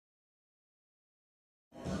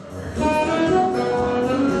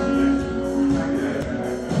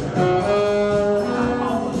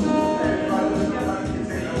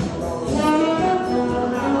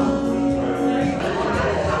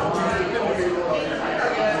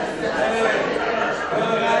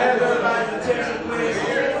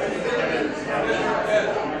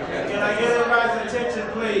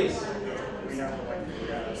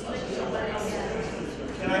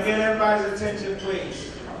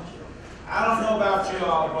I don't know about you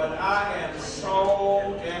all, but I am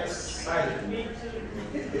so excited.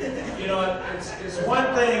 You know, it's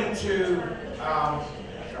one thing to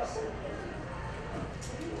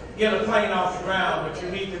get a plane off the ground, but you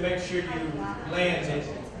need to make sure you land it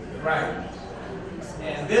right.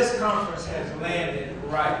 And this conference has landed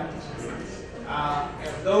right.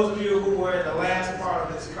 And for those of you who were in the last part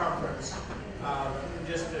of this conference,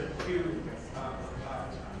 just an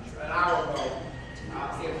hour ago,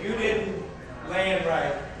 if you didn't land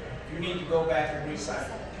right, you need to go back and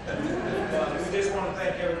recycle. We just want to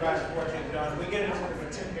thank everybody for what they've done. We get into the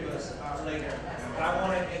particulars later, but I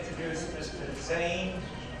want to introduce Mr. Zane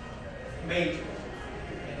Major,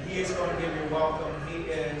 and he is going to give you a welcome. He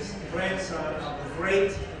is the grandson of the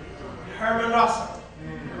great Herman Russell.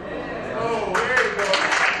 Oh, there you go.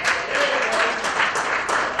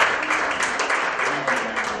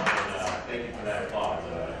 Thank you for that applause.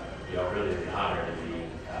 Really an honor to be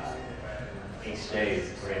HJ's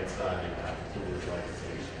grandson and continue his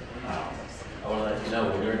legacy. I want to let you know,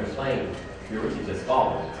 when you're in a plane, you're really just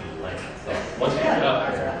falling into the plane. So once you get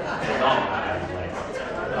up there, it's all about the plane.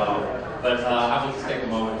 But I will just take a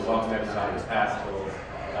moment to welcome everybody to Pastoral.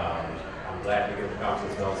 I'm glad to get the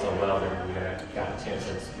conference going so well that we got a chance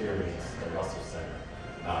to experience the Russell Center.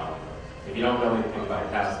 If you don't know anything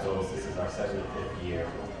about Pastorals, this is our 75th year.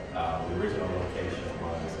 The original location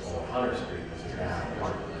was on Hunter Street, which is now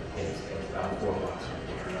one, and it's about 4 blocks from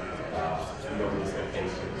here. We opened this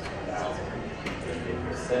location in 2000, and been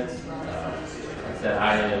here since. Like I said, I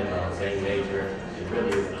am Zane Major. It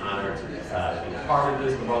really is an honor to be a part of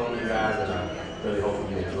this with both of you guys, and I'm really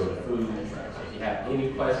hoping you enjoy the food. If you have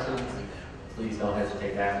any questions, please don't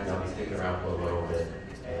hesitate to ask me. I'll be sticking around for a little bit,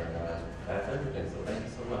 and that's everything. So thank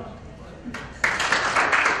you so much.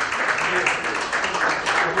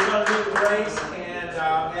 We're going to do the grace, and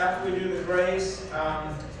after we do the grace,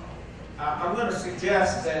 I'm going to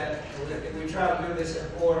suggest that if we try to do this in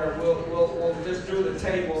order, we'll just do the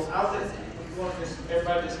table. You want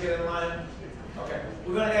everybody just get in line? Okay.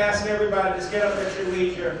 We're going to ask everybody to just get up at your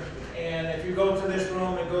leisure, and if you go to this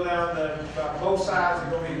room and go down both sides,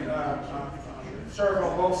 it's going to be circle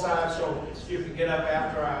on both sides, so you can get up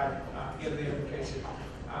after I give the invocation.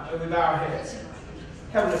 And we bow our heads.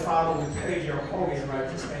 Heavenly Father, we praise your holy and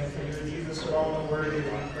righteous name for you, Jesus, who are the worthy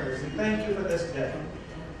of our praise. We thank you for this day.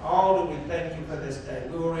 All do we thank you for this day.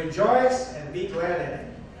 We will rejoice and be glad in it.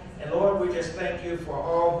 And Lord, we just thank you for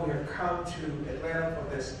all who have come to Atlanta for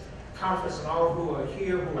this conference and all who are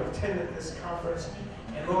here, who attended this conference.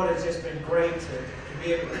 And Lord, it's just been great to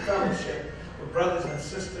be able to fellowship with brothers and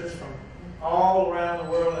sisters from all around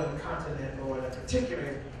the world and the continent, Lord, and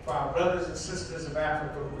particularly for our brothers and sisters of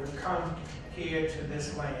Africa who have come here to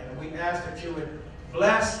this land. And we ask that you would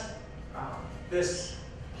bless this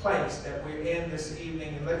place that we're in this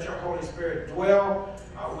evening, and let your Holy Spirit dwell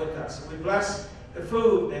with us. And we bless the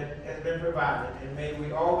food that has been provided, and may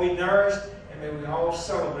we all be nourished, and may we all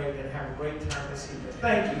celebrate and have a great time this evening.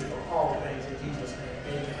 Thank you for all things in Jesus' name.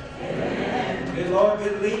 Amen. Amen. Good Lord,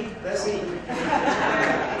 good lead. Let's eat.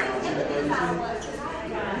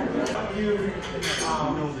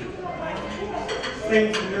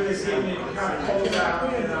 Things to do this evening to kind of close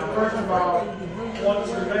out. And first of all, I want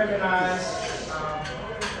to recognize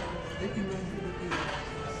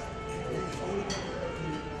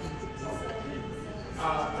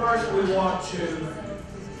first we want to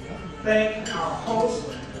thank our host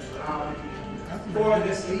for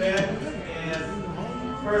this event. And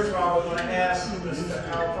first of all, we're going to ask Mr.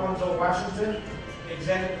 Alfonso Washington,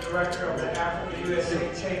 Executive Director of the Africa USA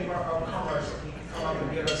Chamber of Commerce, to come up and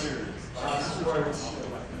give us some words.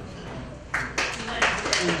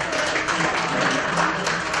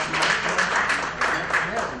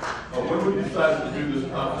 When we decided to do this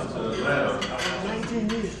conference in Atlanta,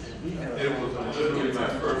 it was literally my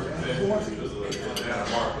first event to the Atlanta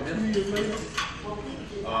market.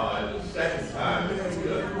 And the second time that we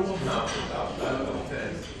did this conference outside of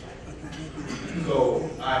Atlanta. So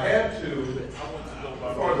I had to, as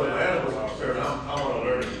far as Atlanta was concerned, I'm on a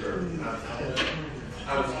learning curve. I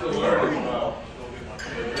was still learning about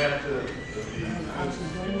Atlanta,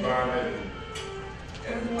 the environment,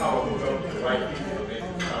 and how to develop the right people to make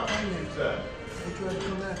the conference success.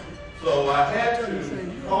 So I had to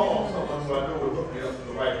call someone who I know would hook me up to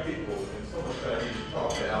the right people, and someone said I need to talk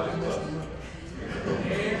to Alex Lutz.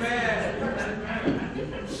 Amen.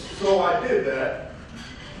 So I did that,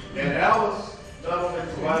 and Alice not only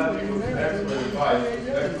provided me with excellent advice,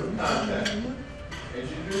 excellent contact,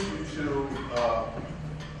 introduced me to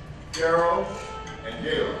Daryl and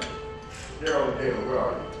Gayla. Daryl and Gayla, where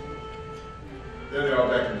are you? There they are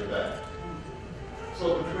back in the back. So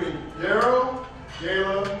between Daryl,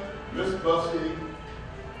 Gayla, Miss Bussy,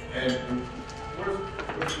 and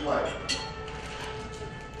where's the light?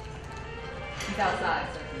 He's outside,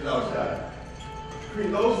 sir. He's outside.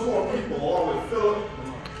 Between those four people, along with Philip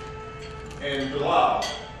and Bilal,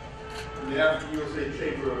 from the African USA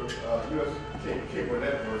Chamber, Chamber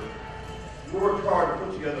Network, worked hard to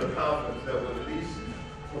put together a conference that would at least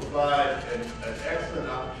provide an excellent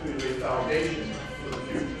opportunity, a foundation for the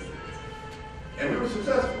future. And we were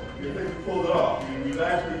successful. We think we pulled it off. We've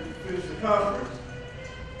actually finished the conference,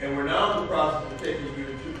 and we're now in the process of taking you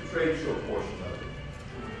to the trade show portion of it.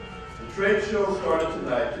 The trade show started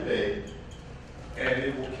today, and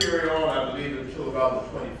it will carry on, I believe, until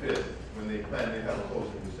about the 25th, when they plan to have a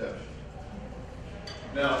closing reception.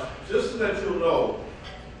 Now, just so that you'll know,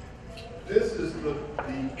 this is the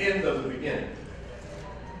end of the beginning,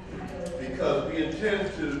 because we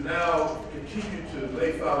intend to now continue to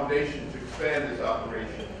lay foundation to expand this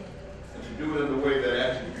operation and to do it in a way that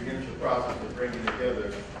actually begins the process of bringing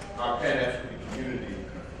together our Pan-African community,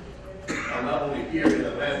 not only here in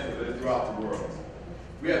Atlanta, but throughout the world.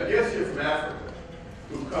 We have guests here from Africa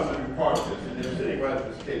who've come to be part of this, and they're sitting right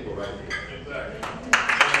at this table right here. Exactly.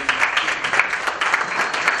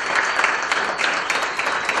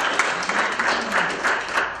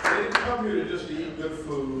 They didn't come here just to eat good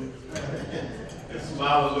food and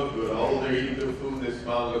smile and look good. Although they're eating good food, they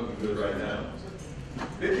smile and look good right now.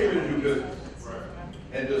 They came here to do business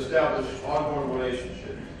and to establish ongoing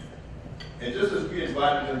relationships. And just as we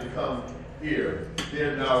invited them to come here,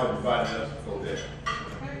 they're now inviting us to go there.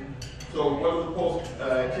 So one of the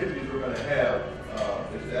post-activities we're going to have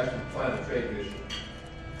is to actually plan a trade mission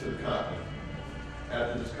to the continent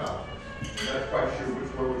after this conference. I'm not quite sure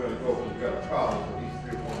which way we're going to go, because we've got a problem with these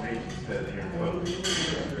 3 or 4 nations that are here in front of us.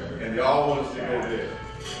 And they all want us to go there.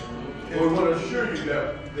 And we want to assure you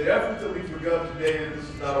that the effort that we've begun today, this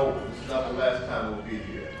is not over. This is not the last time we'll be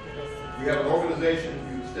here. We have an organization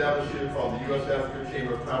we've established here called the U.S. African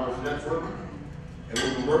Chamber of Commerce Network, and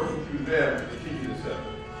we'll be working through them to continue this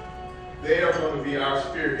effort. They are going to be our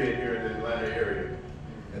spearhead here in the Atlanta area,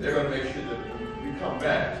 and they're going to make sure that when we come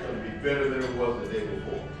back, it's going to be better than it was the day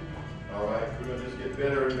before. All right? We're going to just get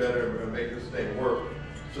better and better, and we're going to make this thing work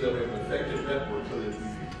so that we have an effective network, so that if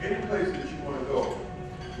any place that you want to go,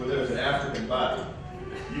 where there's an African body,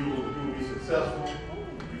 you will be successful,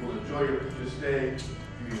 you will enjoy your stay,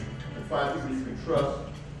 you can find people you can trust,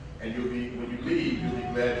 and you'll be, when you leave, you'll be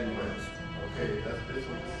glad you went. Okay? That's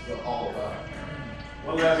what this is all about.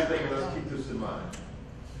 One last thing, let's keep this in mind.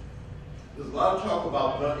 There's a lot of talk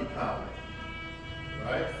about the economy,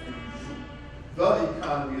 right? The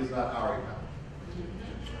economy is not our economy.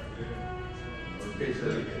 Okay, say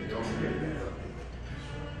that again. Don't forget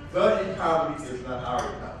that. The economy is not our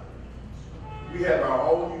economy. We have our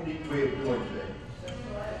own unique way of doing things.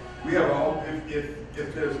 We have our own,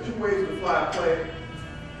 if there's 2 ways to fly a plane,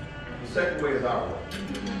 the second way is our way.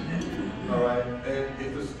 All right? And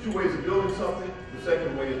if there's 2 ways of building something, the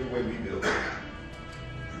second way is the way we build it.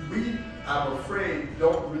 We, I'm afraid,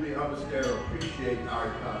 don't really understand or appreciate our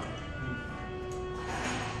economy.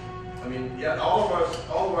 I mean, yeah, all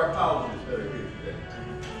of our colleges that are here today,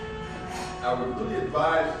 I would really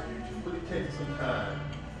advise you to really take some time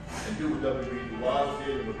and do what W.E. Du Bois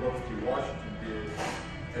did and what Booker T. Washington did,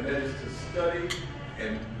 and that is to study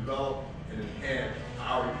and develop and enhance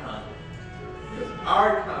our economy. Because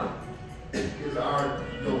our economy is our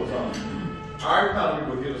Noah's Ark. Our economy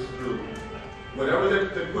will get us through whatever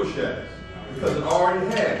they push at us, because it already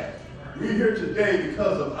has. We're here today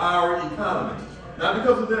because of our economy, not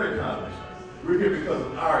because of their economy. We're here because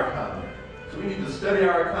of our economy. So we need to study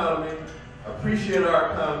our economy, appreciate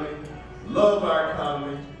our economy, love our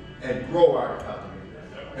economy, and grow our economy.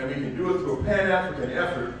 And we can do it through a Pan-African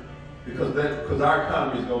effort, because our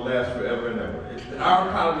economy is going to last forever and ever. Our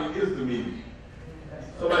economy is the meeting.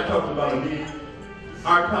 Somebody talked about a meeting.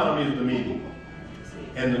 Our economy is the meeting.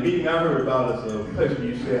 And the meeting I heard about is a place where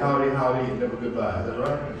you say howdy, howdy, and never goodbye. Is that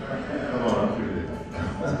right? Come on, I'm through this.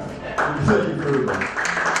 Thank you very much.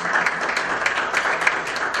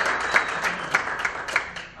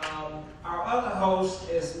 Our other host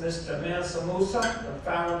is Mr. Mansa Musa, the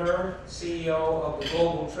founder, CEO of the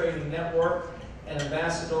Global Trading Network, and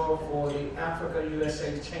ambassador for the Africa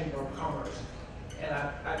USA Chamber of Commerce.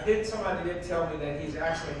 And somebody did tell me that he's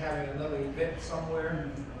actually having another event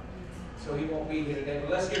somewhere, so he won't be here today.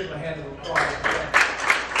 But let's give him a hand of applause for that.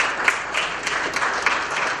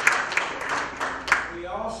 We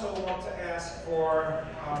also want to ask for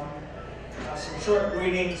some short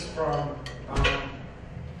greetings from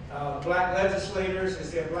black legislators.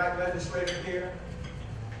 Is there a black legislator here?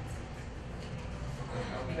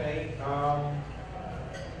 Okay.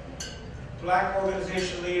 Black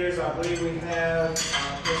organization leaders, I believe we have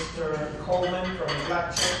Mr. Coleman from the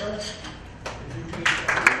Black Chamber. Would you please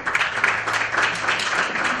stand?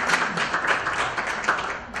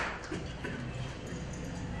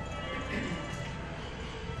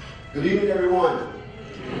 Good evening, everyone.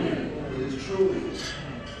 It is truly a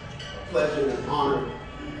pleasure and an honor to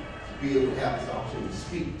be able to have this opportunity to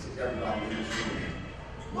speak to everybody in this room.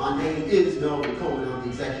 My name is Melvin Coleman. I'm the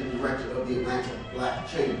Executive Director of the Atlanta Black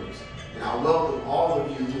Chambers. And I welcome all of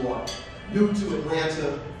you who are new to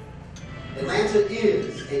Atlanta. Atlanta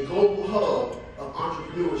is a global hub of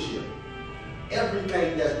entrepreneurship.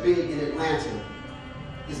 Everything that's big in Atlanta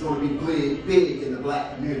is going to be big in the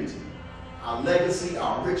Black community. Our legacy,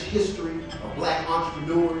 our rich history of Black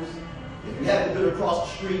entrepreneurs. If you haven't been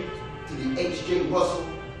across the street to the H.J. Russell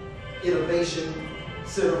Innovation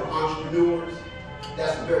Center for Entrepreneurs,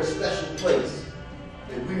 that's a very special place.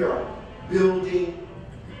 And we are building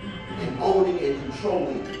and owning and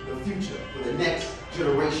controlling the future for the next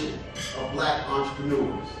generation of Black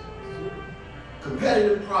entrepreneurs.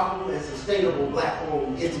 Competitive, profitable, and sustainable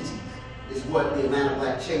Black-owned entities is what the Atlanta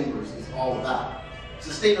Black Chambers is all about.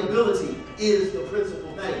 Sustainability is the principal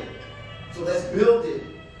thing. So let's build it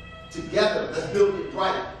together. Let's build it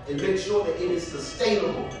right and make sure that it is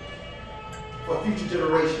sustainable for future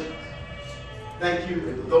generations. Thank you.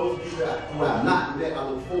 And for those of you who I have not met, I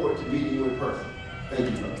look forward to meeting you in person. Thank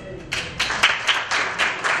you, brother.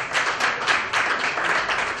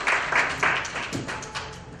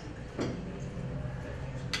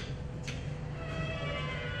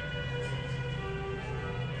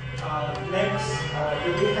 Next, do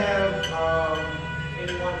we have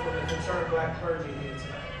anyone from the Concerned Black Clergy here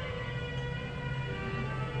tonight?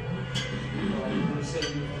 We say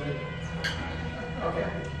you okay.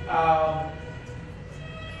 Are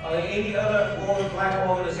there any other Black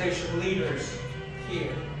organization leaders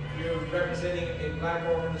here? You're representing a Black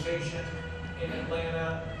organization in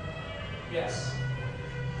Atlanta? Yes.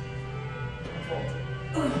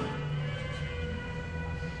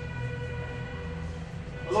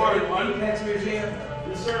 Hello, everyone. Apex Museum?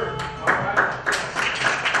 Yes, sir. All right.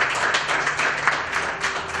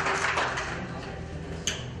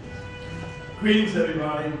 Greetings,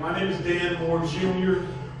 everybody. My name is Dan Moore, Jr.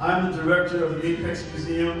 I'm the director of the Apex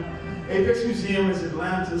Museum. Apex Museum is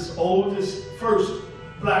Atlanta's oldest, first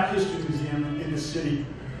Black History Museum in the city.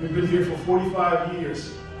 We've been here for 45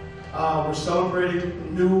 years. We're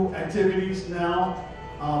celebrating new activities now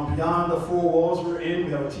beyond the four walls we're in.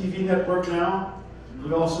 We have a TV network now.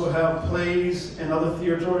 We also have plays and other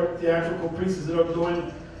theatrical pieces that are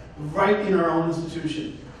going right in our own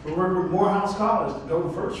institution. We're working with Morehouse College to go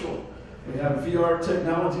virtual. We have VR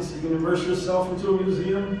technology, so you can immerse yourself into a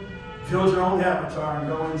museum, build your own avatar, and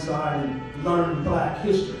go inside and learn Black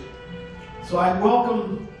history. So I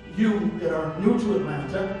welcome you that are new to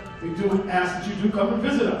Atlanta. We do ask that you do come and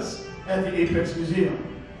visit us at the Apex Museum.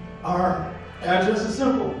 Our address is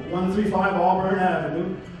simple, 135 Auburn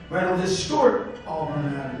Avenue, right on this historic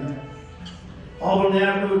Auburn Avenue. Auburn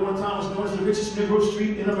Avenue at one time was known as the richest Negro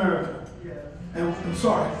street in America. And I'm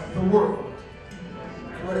sorry, the world.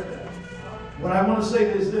 What I want to say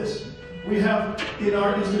is this. We have in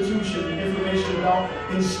our institution information about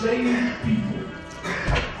enslaved people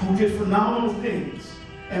who did phenomenal things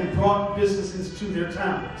and brought businesses to their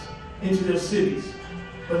towns, into their cities.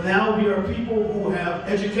 But now we are people who have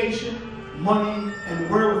education, money, and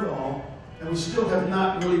wherewithal, and we still have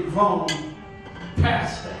not really grown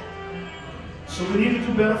past that. So we need to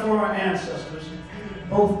do better for our ancestors,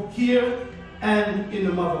 both here and in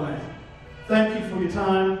the motherland. Thank you for your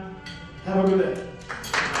time. Have a good day.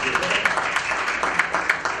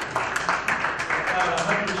 About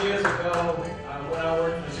 100 years ago, when I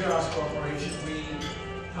worked for Xerox Corporation,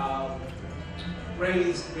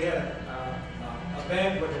 we had a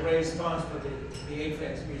banquet to raise funds for the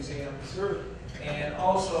Apex Museum. Sure. And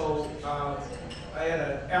also, I had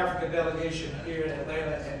an African delegation here in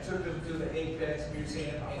Atlanta and took them to the Apex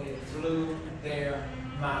Museum, and it blew their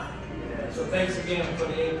mind. So thanks again for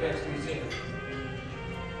the Apex Museum.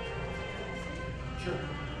 Sure.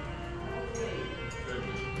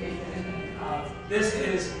 This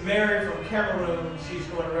is Mary from Cameroon. She's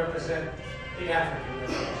going to represent the African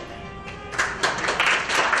delegation.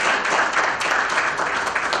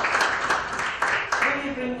 Good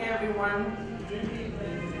evening, everyone.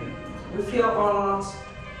 We feel honored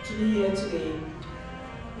to be here today.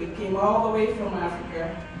 We came all the way from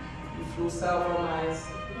Africa. We flew several miles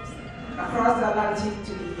across the Atlantic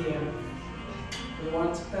to be here. We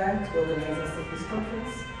want to thank the organizers of this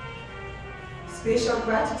conference. Special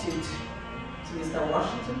gratitude to Mr.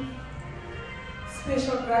 Washington.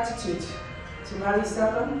 Special gratitude to Mary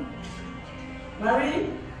Seven, Marie,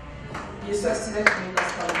 you succeeded to make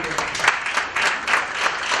us come here.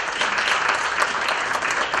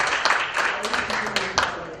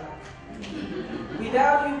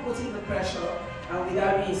 Without you putting the pressure and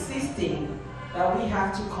without you insisting that we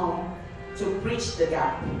have to come to bridge the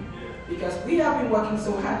gap, because we have been working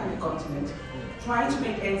so hard in the continent, trying to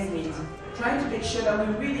make ends meet, trying to make sure that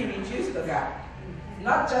we really reduce the gap,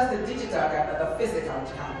 not just the digital gap, but the physical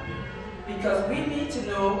gap. Because we need to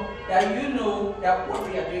know that you know that what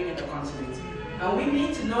we are doing in the continent. And we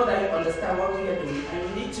need to know that you understand what we are doing.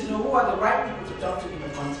 And we need to know who are the right people to talk to in the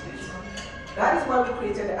continent. That is why we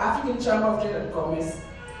created the African Chamber of Trade and Commerce,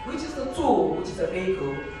 which is a tool, which is a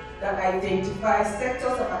vehicle that identifies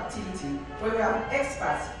sectors of activity where we have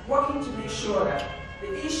experts working to make sure that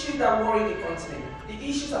the issues that worry the continent, the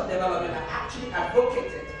issues of development are actually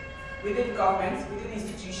advocated within governments, within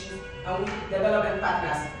institutions, and with development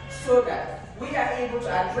partners, so that we are able to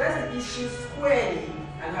address the issues squarely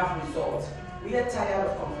and have results. We are tired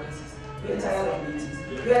of conferences, we are tired of meetings,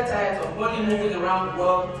 we are tired of money moving around the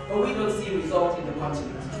world, but we don't see results in the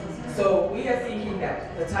continent. So we are thinking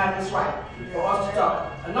that the time is right for us to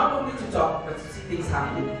talk, and not only to talk, but to see things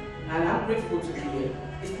happening. And I'm grateful to be here.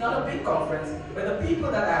 It's not a big conference, but the people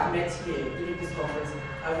that I've met here during this conference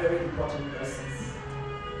are very important persons.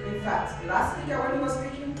 In fact, last week when he was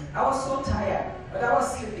speaking, I was so tired, but I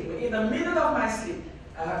was sleeping. But in the middle of my sleep,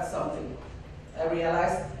 I heard something. I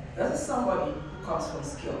realized this is somebody who comes from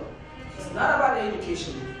skill. It's not about the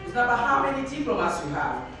education. It's not about how many diplomas you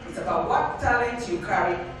have. It's about what talent you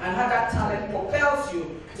carry and how that talent propels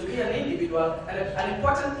you to be an individual and an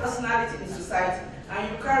important personality in society. And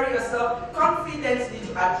you carry yourself confidently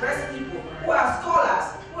to address people who are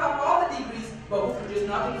scholars, who have all the degrees, but who produce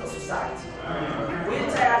nothing for society. We're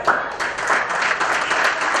tired of that.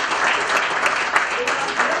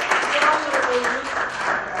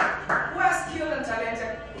 Who are skilled and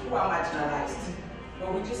talented, who are marginalized. But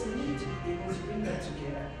we just need to be able to bring them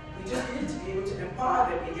together. We just need to be able to empower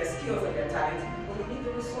them in their skills and their talents, but we need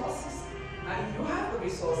the resources. And you have the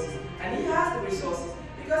resources, and he has the resources.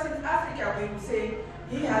 Because in Africa, we would say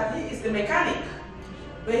he is the mechanic,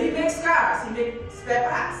 but he makes cars, he makes spare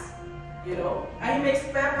parts, you know, and he makes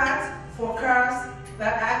spare parts for cars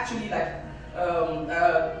that are actually like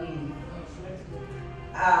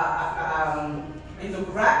in the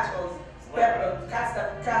garage, or spare cars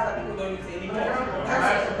that people don't use anymore.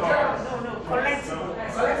 Collectible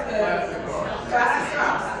cars.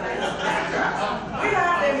 We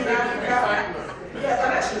have them in Africa. Yeah,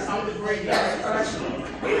 collection.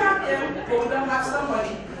 We have them, but we don't have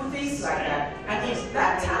somebody who thinks like that. And if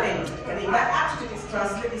that talent and if that attitude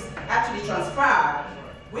is actually transferred,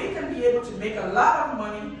 we can be able to make a lot of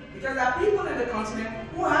money, because there are people in the continent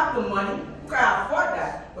who have the money, who can afford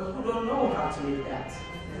that, but who don't know how to make that.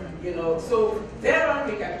 You know, so thereon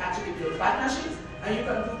we can actually build partnerships, and you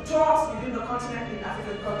can do talks within the continent in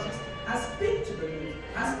African countries and speak to the youth,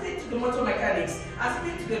 and speak to the motor mechanics, and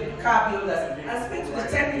speak to the car builders, and speak to the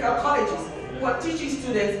technical colleges who are teaching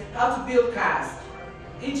students how to build cars,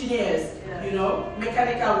 engineers, you know,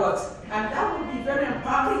 mechanical works. And that would be very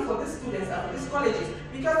empowering for these students and for these colleges,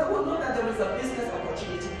 because they will know that there is a business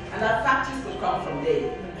opportunity and that factories will come from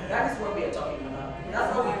there. That is what we are talking about.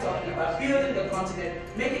 That's what we're talking about, building the continent,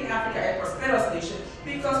 making Africa a prosperous nation,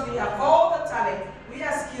 because we have all the talent, we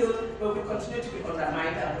are skilled, but we continue to be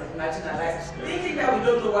undermined and marginalized, thinking that we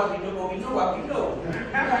don't know what we know, but we know what we know.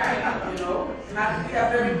 You know, and we are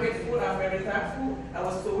very grateful and very thankful. I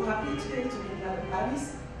was so happy today to meet Madam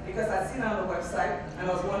Alice, because I'd seen her on the website, and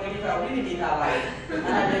I was wondering if I really meet her live, and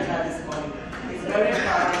I met her this morning. It's very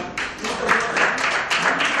empowering.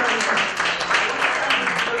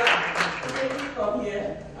 Come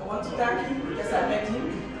here. I want to thank him because I met him.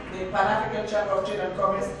 The Pan-African Chamber of Trade and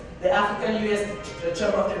Commerce, the African-US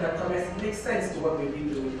Chamber of Trade and Commerce. It makes sense to what we've been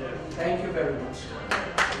doing. Thank you very much.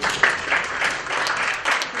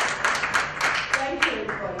 Thank you,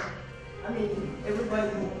 everybody. I mean, everybody,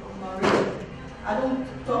 I don't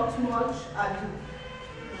talk too much. I do.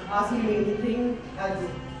 Ask me anything, I do.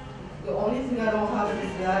 The only thing I don't have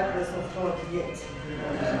is the address of God yet.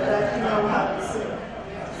 But I think I will have to say.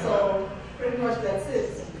 So, pretty much that's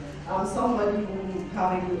it. I'm somebody who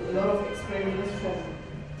having a lot of experience from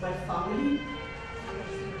my family.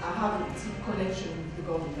 I have a deep connection with the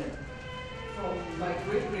government. From my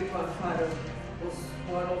great-great-grandfather was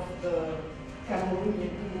one of the Cameroonian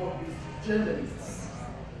who worked with journalists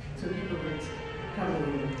to liberate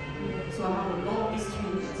Cameroon. So I have a long history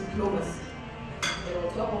with diplomacy. And on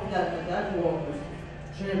top of that, my dad worked with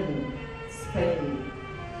Germany, Spain,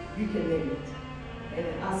 you can name it.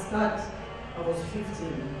 And I was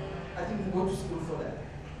 15. I didn't go to school for that.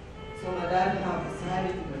 So my dad have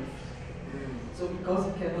decided to move. So because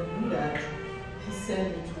he cannot do that, he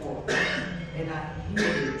sent me to work. And I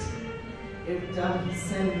hate it. Every time he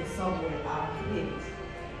sent me somewhere, I hate it.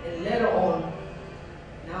 And later on,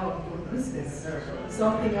 now I'm doing business.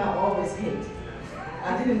 Something I always hate.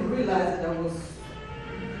 I didn't realize that I was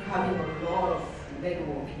having a lot of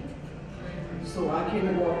networking. So I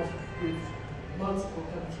can work with multiple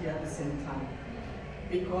countries at the same time.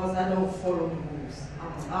 Because I don't follow the rules.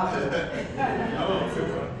 I'm an adult.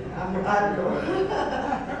 I'm an adult.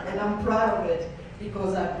 And I'm proud of it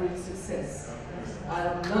because I bring success. I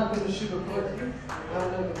am not going to sugarcoat it. I'm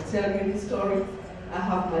not going to tell you any story. I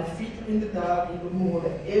have my feet in the dirt, in the mud,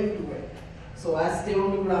 everywhere. So I stay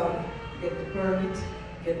on the ground, get the permit,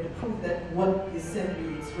 get the proof that what is sent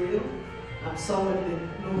me is real. I'm somebody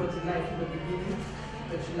that nobody liked in the beginning,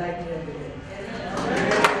 but you like me at the end.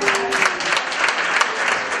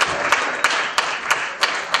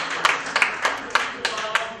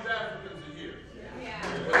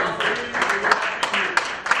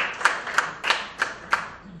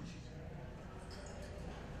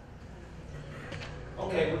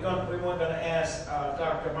 Okay, we were going to ask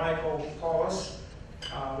Dr. Michael Paulus,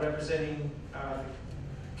 representing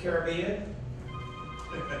Caribbean.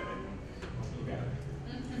 You got it.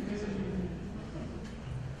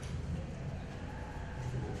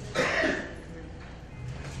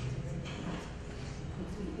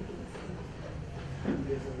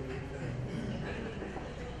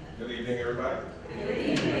 Good evening, everybody. Good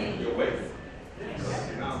evening. You awake?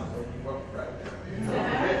 Now, right?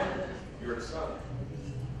 You're the sun.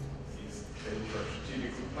 He's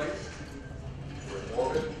strategically placed. We're in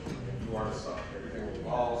orbit. You are the sun. Everything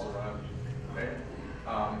revolves around you. Okay?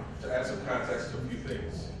 To add some context to a few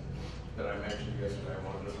things that I mentioned yesterday, I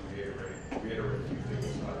wanted to reiterate a few things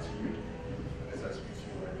to you as I speak to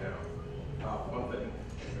you right now. One thing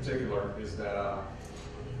in particular is that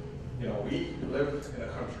we live in a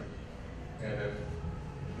country, and if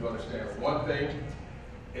you understand one thing,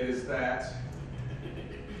 it is that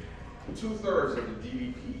 2/3 of the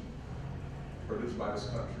GDP produced by this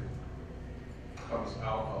country comes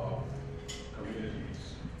out of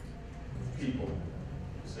communities, people,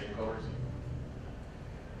 same colors,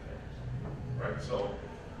 right? So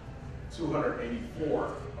 284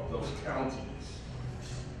 of those counties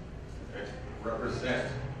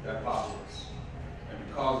represent that populace. And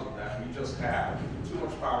because of that, we just have too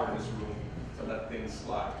much power in this room to let things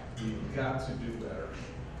slide. We've got to do better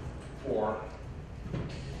for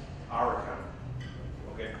our economy,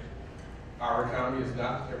 okay? Our economy is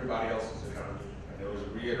not everybody else's economy. And it was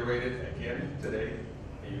reiterated again today,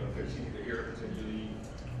 and you're gonna continue to hear it particularly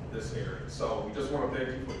in this area. So we just want to thank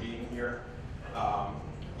you for being here.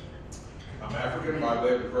 I'm African by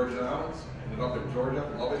way of the Virgin Islands. I ended up in Georgia,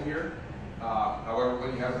 love it here. However,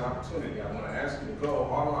 when you have an opportunity, I want to ask you to go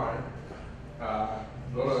online,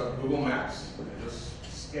 go to Google Maps, and just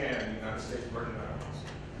scan the United States Virgin Islands,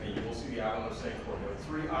 and you will see the island of St. Croix. There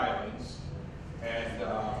are 3 islands, and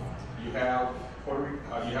you have Puerto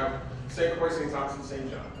Rico, you have St. Croix, St. Thomas, and St.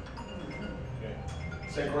 John. Okay.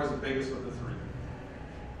 St. Croix is the biggest of the 3.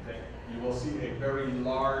 Okay. You will see a very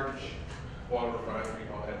large oil refinery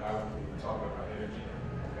on that island when we're talking about energy.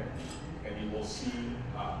 Okay. And you will see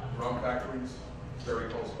rum factories very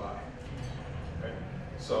close by. Okay?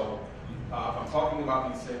 So I'm talking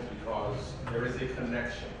about these things because there is a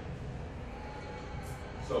connection.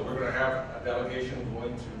 So we're going to have a delegation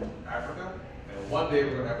going to Africa, and one day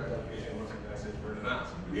we're going to have a delegation going to the United States Virgin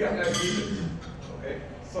Islands. We have that region. Okay?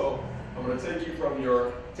 So I'm going to take you from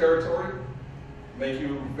your territory, make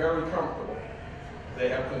you very comfortable. They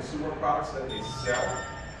have consumer products that they sell.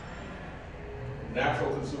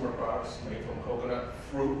 Natural consumer products made from coconut,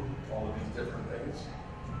 fruit, all of these different things.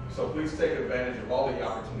 So please take advantage of all the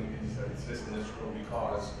opportunities that exist in this room,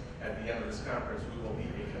 because at the end of this conference, we will be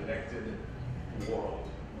a connected world,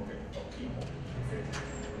 okay, of people. Okay?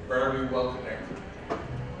 We're very well connected,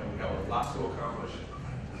 and we have a lot to accomplish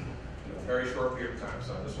in a very short period of time.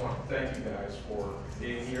 So I just want to thank you guys for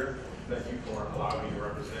being here. Thank you for allowing me to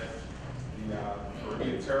represent the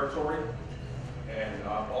Caribbean territory, and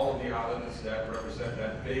all of the islands that represent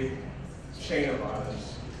that big chain of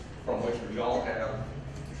islands from which we all have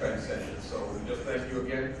transcended. So we just thank you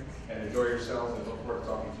again, and enjoy yourselves, and look forward to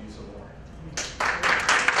talking to you some more.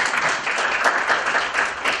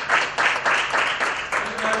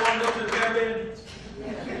 Anybody want to go to the Caribbean?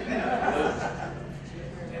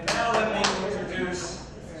 And now let me introduce,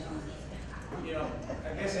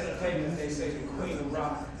 I guess entertainment, they say the Queen of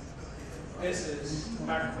Rock. This is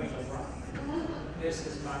my Queen of Rock. This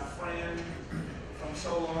is my friend from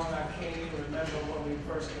so long I can't even remember when we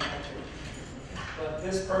first connected. but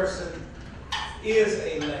this person is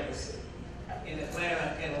a legacy in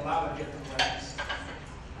Atlanta in a lot of different ways.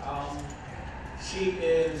 She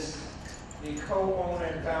is the co-owner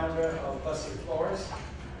and founder of Bussy Florist.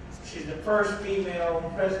 She's the first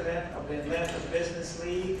female president of the Atlanta Business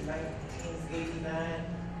League in 1989.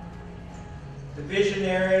 The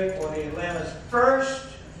visionary for the Atlanta's first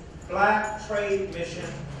Black trade mission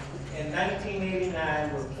in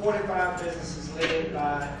 1989 with 45 businesses led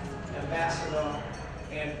by Ambassador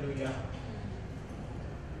Andrew Young.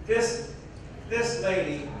 This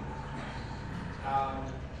lady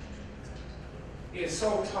is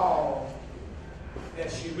so tall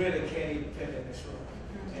that she really can't even fit in this room.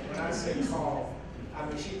 And when I say tall, I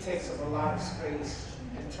mean she takes up a lot of space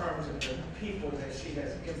in terms of the people that she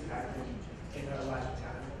has impacted in her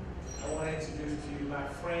lifetime. I want to introduce to you my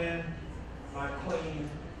friend, my queen,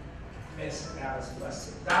 Miss Alice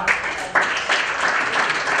Blessing. Dr.